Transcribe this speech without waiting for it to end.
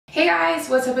Hey guys,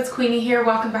 what's up? It's Queenie here.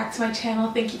 Welcome back to my channel.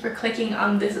 Thank you for clicking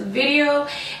on this video.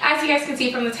 As you guys can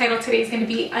see from the title, today is going to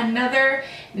be another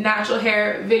natural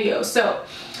hair video. So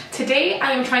today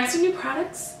I am trying some new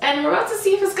products and we're about to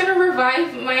see if it's going to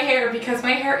revive my hair because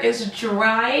my hair is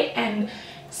dry and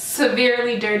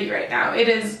severely dirty right now. It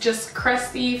is just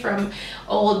crusty from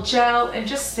old gel and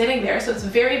just sitting there, so it's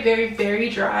very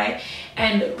dry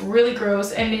and really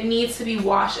gross, and it needs to be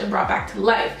washed and brought back to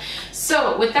life.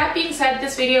 So with that being said,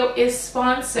 this video is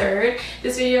sponsored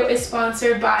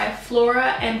by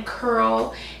Flora and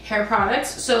Curl hair products.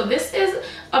 So this is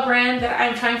a brand that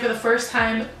I'm trying for the first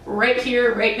time right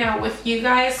here right now with you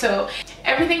guys. So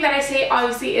everything that I say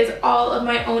obviously is all of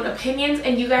my own opinions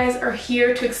and you guys are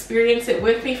here to experience it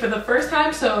with me for the first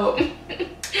time, so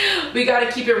we gotta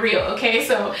keep it real, okay?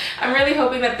 So I'm really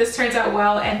hoping that this turns out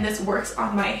well and this works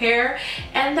on my hair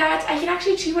and that I can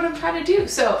actually achieve what I'm trying to do.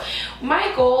 So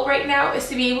my goal right now is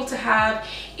to be able to have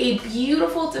a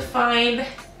beautiful defined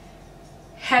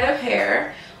head of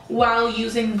hair while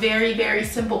using very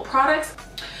simple products.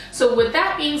 So with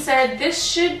that being said, this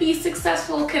should be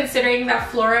successful considering that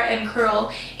Flora and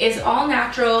Curl is all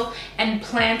natural and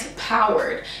plant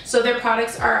powered. So their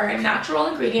products are natural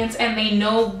ingredients and they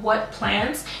know what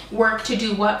plants work to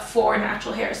do what for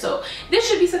natural hair. So this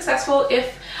should be successful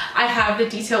if I have the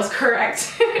details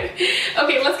correct.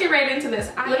 Okay, let's get right into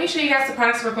this. Let me show you guys the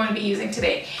products we're going to be using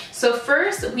today. So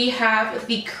first we have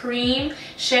the cream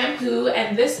shampoo,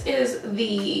 and this is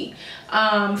the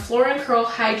Flora and Curl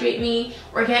Hydrate Me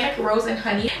Organic Rose and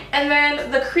Honey. And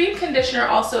then the cream conditioner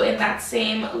also in that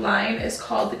same line is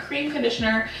called the Cream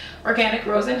Conditioner Organic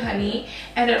Rose and Honey,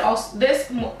 and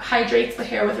this hydrates the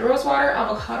hair with rose water,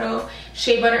 avocado,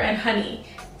 shea butter, and honey.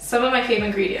 Some of my favorite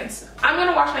ingredients. I'm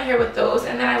gonna wash my hair with those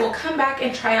and then I will come back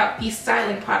and try out these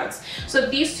styling products. So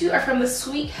these two are from the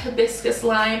Sweet Hibiscus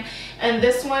line, and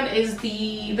this one is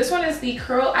the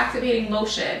Curl Activating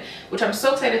Lotion, which I'm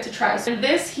so excited to try. So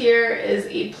this here is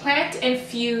a plant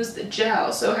infused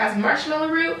gel. So it has marshmallow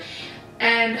root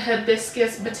and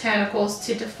hibiscus botanicals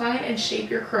to define and shape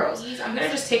your curls. I'm gonna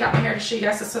just take out my hair to show you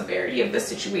guys the severity of this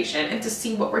situation and to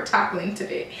see what we're tackling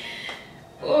today.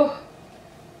 Oh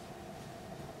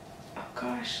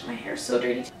gosh, my hair is so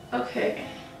dirty. Okay,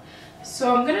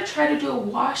 so I'm gonna try to do a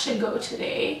wash and go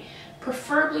today,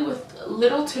 preferably with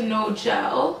little to no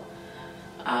gel.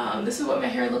 This is what my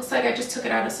hair looks like. I just took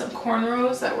it out of some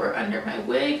cornrows that were under my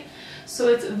wig. So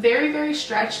it's very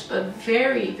stretched but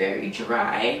very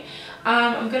dry.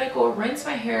 I'm gonna go rinse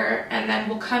my hair and then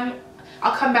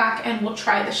I'll come back and we'll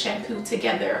try the shampoo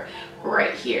together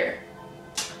right here.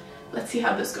 Let's see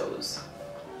how this goes.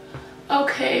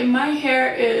 Okay, my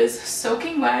hair is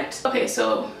soaking wet. Okay,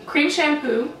 so cream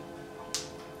shampoo.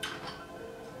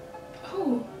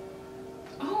 Oh,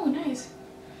 nice.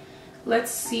 Let's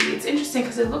see. It's interesting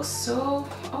because it looks so,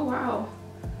 oh wow.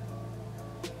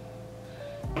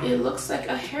 It looks like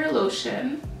a hair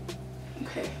lotion.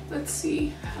 Okay, let's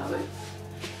see how it,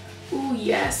 oh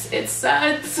yes, it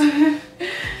suds.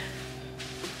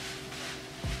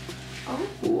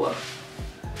 Oh.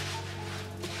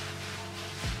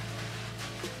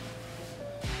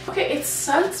 Okay, it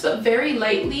suds but very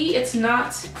lightly. It's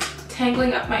not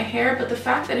tangling up my hair, but the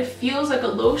fact that it feels like a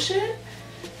lotion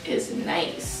is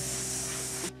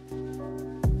nice.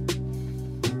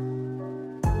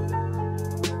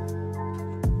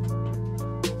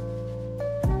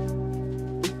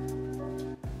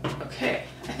 Okay,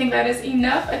 I think that is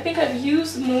enough. I think I've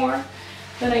used more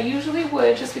than I usually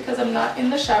would just because I'm not in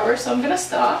the shower, so I'm gonna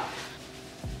stop.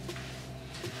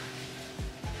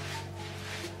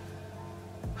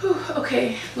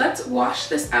 Okay, let's wash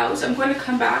this out. I'm going to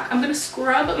come back. I'm going to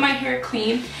scrub my hair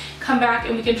clean, come back,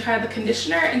 and we can try the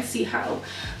conditioner and see how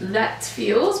that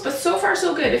feels. But so far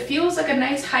so good. It feels like a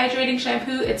nice hydrating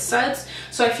shampoo. It suds,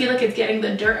 so I feel like it's getting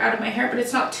the dirt out of my hair, but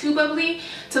it's not too bubbly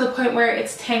to the point where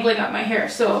it's tangling up my hair.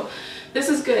 So this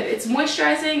is good. It's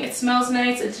moisturizing, it smells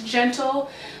nice, it's gentle,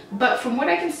 but from what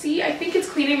I can see, I think it's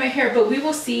cleaning my hair, but we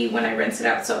will see when I rinse it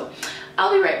out. So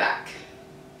I'll be right back.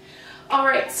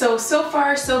 Alright, so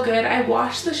far so good. I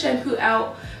washed the shampoo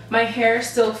out. My hair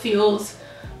still feels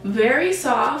very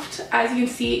soft. As you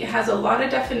can see, it has a lot of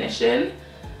definition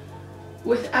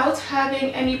without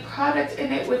having any product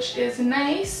in it, which is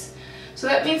nice. So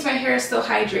that means my hair is still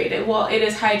hydrated. Well, it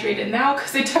is hydrated now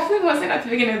because it definitely wasn't at the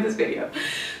beginning of this video.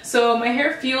 So my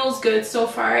hair feels good so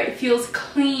far. It feels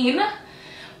clean,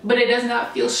 but it does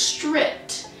not feel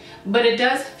stripped. But it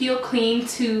does feel clean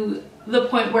to the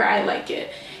point where I like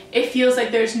it. it feels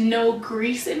like there's no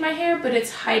grease in my hair, but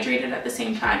it's hydrated at the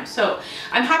same time. So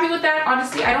I'm happy with that.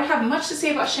 Honestly, I don't have much to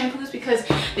say about shampoos because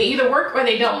they either work or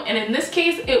they don't. And in this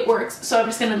case, it works. So I'm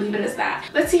just gonna leave it as that.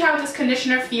 Let's see how this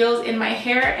conditioner feels in my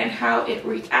hair and how it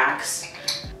reacts.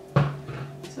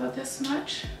 So this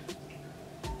much.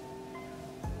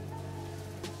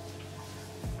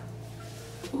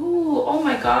 Ooh, oh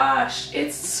my gosh,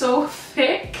 it's so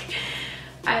thick.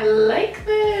 I like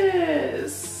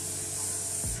this.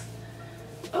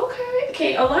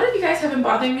 Okay, a lot of you guys have been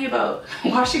bothering me about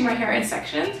washing my hair in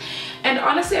sections, and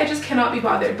honestly I just cannot be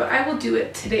bothered, but I will do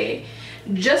it today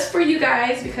just for you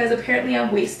guys because apparently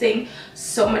I'm wasting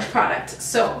so much product.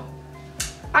 So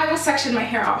I will section my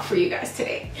hair off for you guys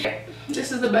today.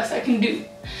 This is the best I can do,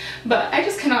 but I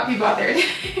just cannot be bothered.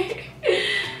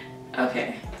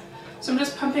 Okay, so I'm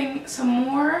just pumping some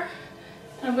more,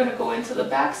 and I'm gonna go into the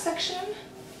back section.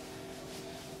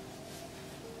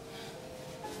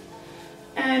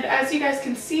 And as you guys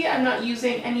can see, I'm not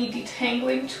using any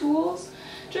detangling tools,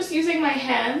 just using my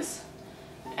hands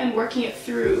and working it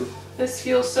through. This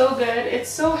feels so good. It's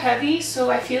so heavy,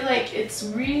 so I feel like it's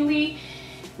really,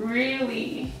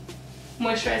 really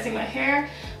moisturizing my hair.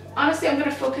 Honestly, I'm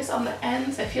gonna focus on the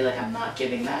ends. I feel like I'm not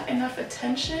giving that enough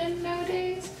attention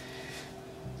nowadays.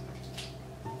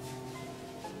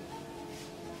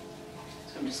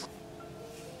 So I'm just...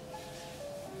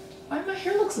 Why my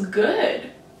hair looks good?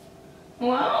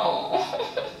 Wow.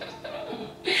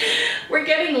 We're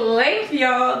getting length,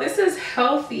 y'all. This is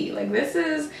healthy. Like, this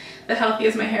is the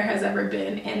healthiest my hair has ever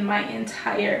been in my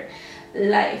entire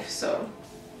life. So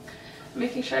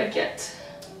making sure I get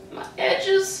my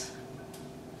edges.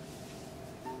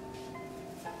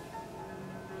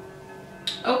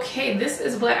 Okay, this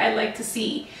is what I like to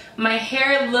see. My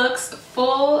hair looks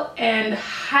full and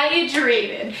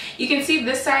hydrated. You can see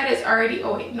this side is already,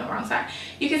 oh wait, no, wrong side.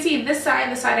 You can see this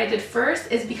side, the side I did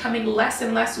first, is becoming less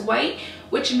and less white,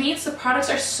 which means the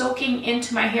products are soaking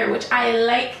into my hair, which I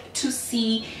like to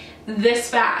see this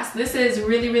fast. This is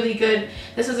really, really good.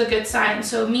 This is a good sign.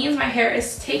 So it means my hair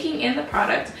is taking in the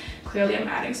product. Clearly I'm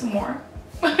adding some more.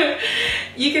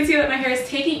 You can see that my hair is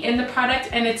taking in the product,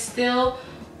 and it's still,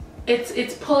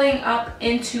 it's pulling up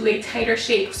into a tighter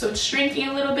shape. So it's shrinking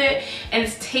a little bit and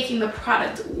it's taking the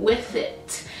product with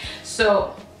it.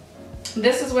 So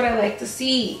this is what I like to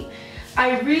see.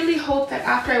 I really hope that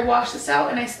after I wash this out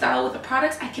and I style with the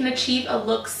products, I can achieve a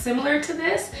look similar to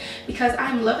this because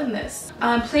I'm loving this.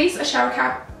 Place a shower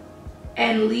cap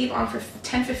and leave on for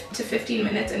 10 to 15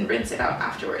 minutes and rinse it out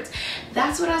afterwards.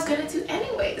 That's what I was gonna do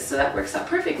anyway, so that works out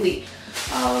perfectly.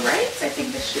 All right, I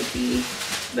think this should be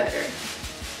better.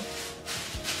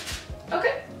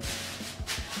 Okay,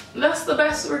 that's the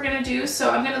best we're gonna do. So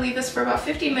I'm gonna leave this for about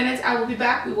 15 minutes. I will be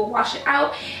back, we will wash it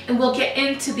out, and we'll get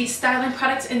into these styling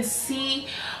products and see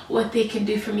what they can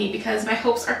do for me because my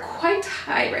hopes are quite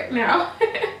high right now.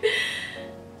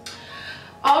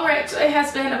 All right, so it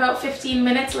has been about 15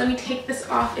 minutes. Let me take this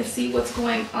off and see what's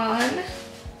going on.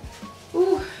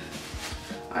 Ooh,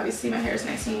 obviously my hair is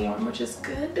nice and warm, which is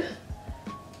good.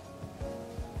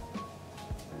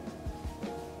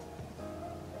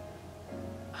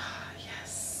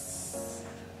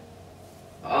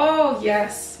 Oh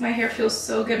yes, my hair feels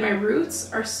so good. My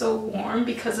roots are so warm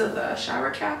because of the shower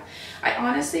cap. I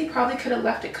honestly probably could have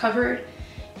left it covered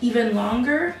even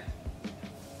longer,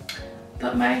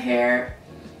 but my hair,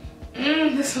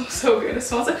 this smells so good. It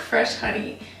smells like fresh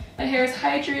honey. My hair is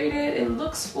hydrated, it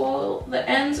looks full, the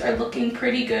ends are looking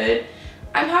pretty good.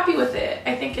 I'm happy with it.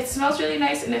 I think it smells really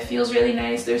nice and it feels really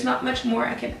nice. There's not much more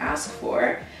I can ask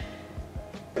for.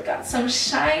 We got some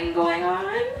shine going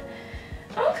on.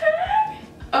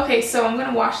 Okay, so I'm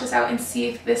gonna wash this out and see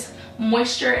if this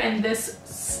moisture and this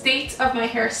state of my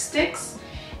hair sticks,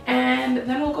 and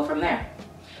then we'll go from there.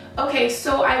 Okay,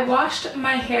 so I washed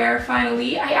my hair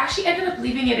finally. I actually ended up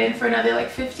leaving it in for another like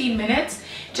 15 minutes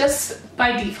just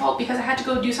by default because I had to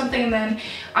go do something, and then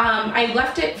I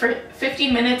left it for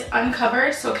 15 minutes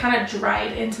uncovered, so it kind of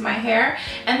dried into my hair,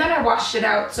 and then I washed it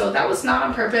out. So that was not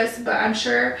on purpose, but I'm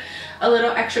sure a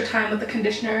little extra time with the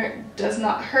conditioner does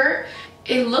not hurt.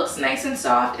 It looks nice and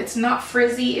soft. It's not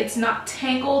frizzy. It's not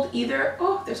tangled either.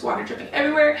 Oh, there's water dripping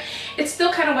everywhere. It's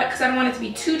still kind of wet because I don't want it to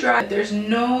be too dry. There's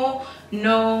no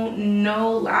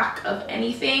lack of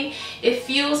anything. It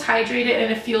feels hydrated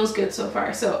and it feels good so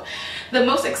far. So the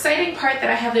most exciting part that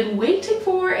I have been waiting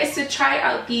for is to try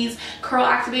out these curl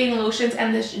activating lotions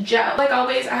and this gel. Like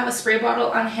always, I have a spray bottle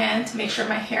on hand to make sure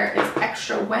my hair is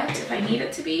extra wet if I need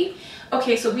it to be.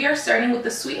 Okay, so we are starting with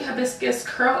the Sweet Hibiscus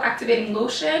Curl Activating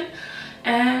Lotion.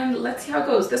 And let's see how it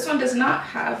goes. This one does not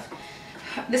have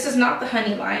This is not the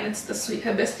honey line, it's the sweet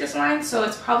hibiscus line, so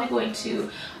it's probably going to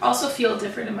also feel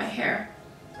different in my hair.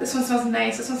 This one smells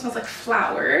nice. This one smells like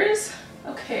flowers.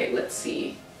 Okay, let's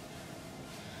see.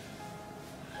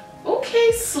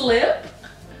 Okay, slip.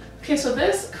 Okay, so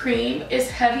this cream is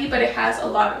heavy, but it has a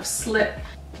lot of slip.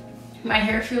 My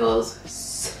hair feels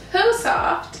so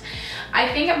soft. I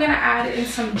think I'm gonna add in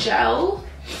some gel,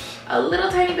 a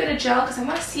little tiny bit of gel, because I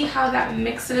want to see how that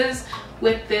mixes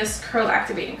with this curl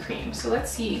activating cream. So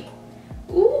let's see.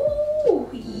 Ooh,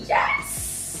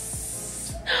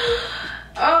 yes.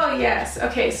 Oh yes.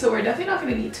 Okay, so we're definitely not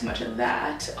gonna need too much of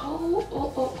that.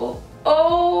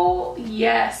 Oh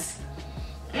yes.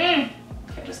 Okay,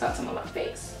 I just got some on my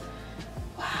face.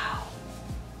 Wow.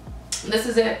 This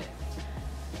is it.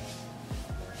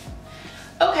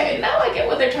 Okay, now I get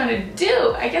what they're trying to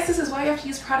do. I guess this is why you have to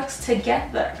use products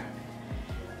together.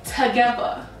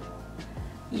 Together.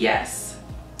 Yes.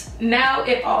 Now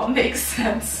it all makes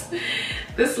sense.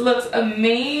 This looks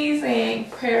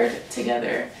amazing paired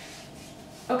together.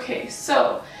 Okay,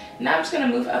 so now I'm just gonna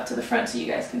move up to the front so you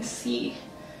guys can see.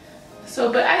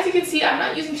 So, but as you can see, I'm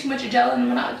not using too much gel and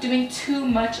I'm not doing too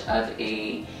much of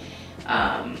a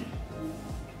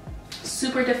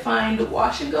super defined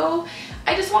wash and go.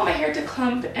 I just want my hair to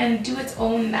clump and do its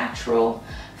own natural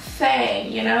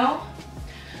thing, you know?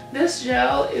 This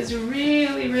gel is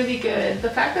really, really good. The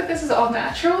fact that this is all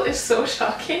natural is so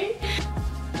shocking.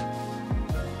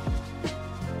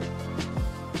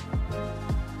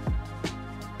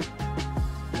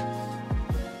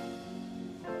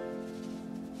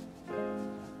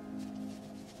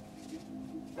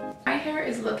 My hair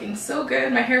is looking so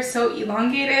good. My hair is so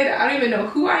elongated. I don't even know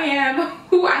who I am,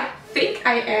 who I think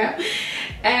I am.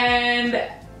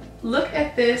 And look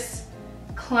at this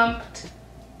clumped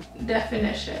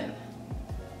definition.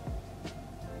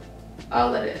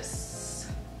 All it is.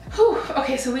 Whew.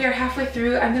 Okay, so we are halfway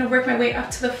through. I'm gonna work my way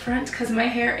up to the front because my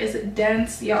hair is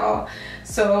dense, y'all.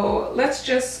 So let's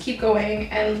just keep going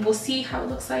and we'll see how it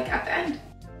looks like at the end.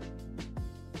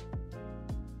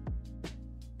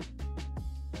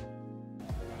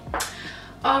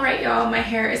 Alright y'all, my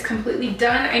hair is completely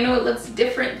done. I know it looks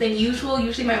different than usual.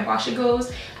 Usually my wash and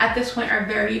goes at this point are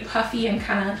very puffy and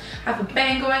kind of have a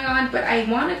bang going on, but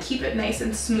I want to keep it nice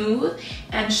and smooth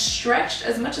and stretched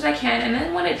as much as I can, and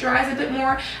then when it dries a bit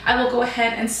more, I will go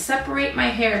ahead and separate my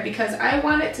hair because I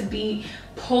want it to be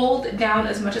pulled down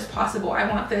as much as possible. I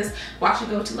want this wash and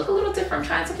go to look a little different. I'm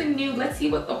trying something new. Let's see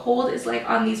what the hold is like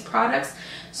on these products.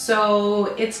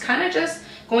 So it's kind of just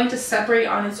going to separate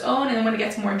on its own, and then when it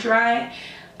gets more dry,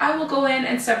 I will go in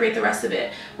and separate the rest of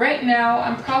it. Right now,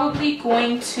 I'm probably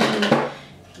going to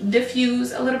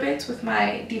diffuse a little bit with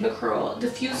my Diva Curl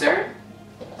diffuser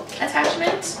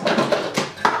attachment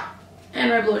and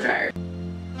my blow dryer.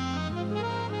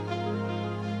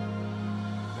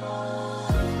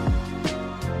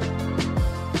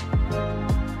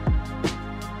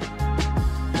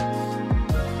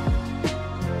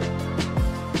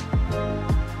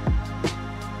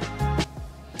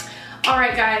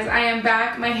 Alright guys, I am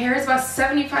back. My hair is about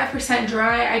 75%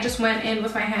 dry. I just went in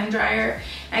with my hand dryer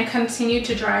and continued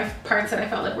to dry parts that I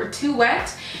felt like were too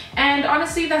wet. And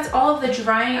honestly, that's all of the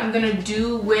drying I'm gonna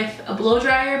do with a blow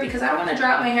dryer because I don't want to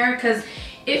dry out my hair because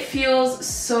it feels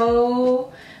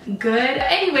so good.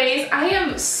 Anyways, I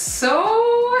am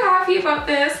so happy about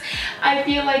this. I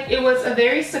feel like it was a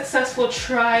very successful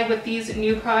try with these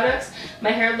new products.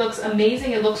 My hair looks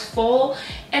amazing, it looks full,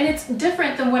 and it's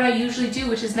different than what I usually do,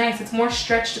 which is nice. It's more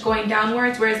stretched going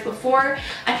downwards, whereas before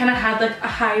I kind of had like a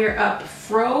higher up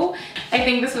fro. I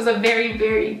think this was a very,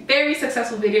 very, very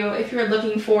successful video if you're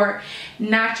looking for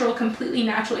natural, completely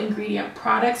natural ingredient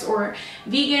products or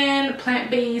vegan,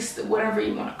 plant-based, whatever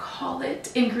you want to call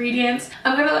it, ingredients.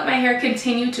 I'm gonna let my hair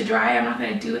continue to dry. I'm not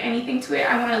gonna do anything to it.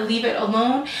 I want to leave it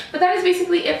alone. But that is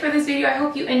basically it for this video. I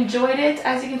hope you enjoyed it.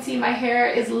 As you can see, my hair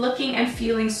is looking and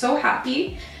feeling so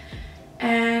happy.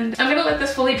 And I'm gonna let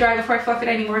this fully dry before I fluff it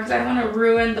anymore because I don't want to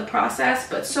ruin the process,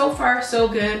 but so far so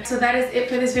good. So that is it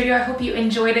for this video. I hope you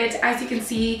enjoyed it. As you can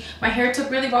see, my hair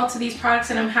took really well to these products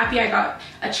and I'm happy I got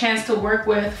a chance to work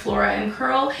with Flora and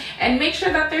Curl and make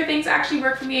sure that their things actually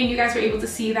work for me and you guys were able to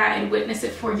see that and witness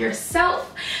it for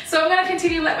yourself. So I'm gonna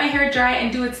continue to let my hair dry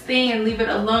and do its thing and leave it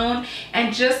alone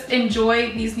and just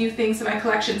enjoy these new things in my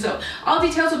collection. So all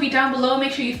details will be down below.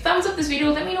 Make sure you thumbs up this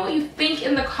video. Let me know what you think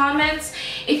in the comments.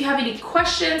 If you have any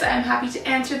questions, I'm happy to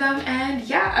answer them. And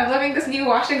yeah, I'm loving this new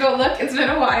wash and go look. It's been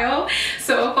a while.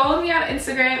 So follow me on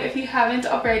Instagram if you haven't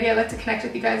already. I'd like to connect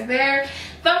with you guys there.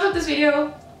 Thumbs up this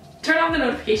video, turn on the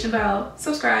notification bell,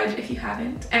 subscribe if you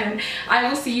haven't, and I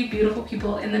will see you beautiful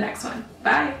people in the next one.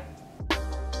 Bye.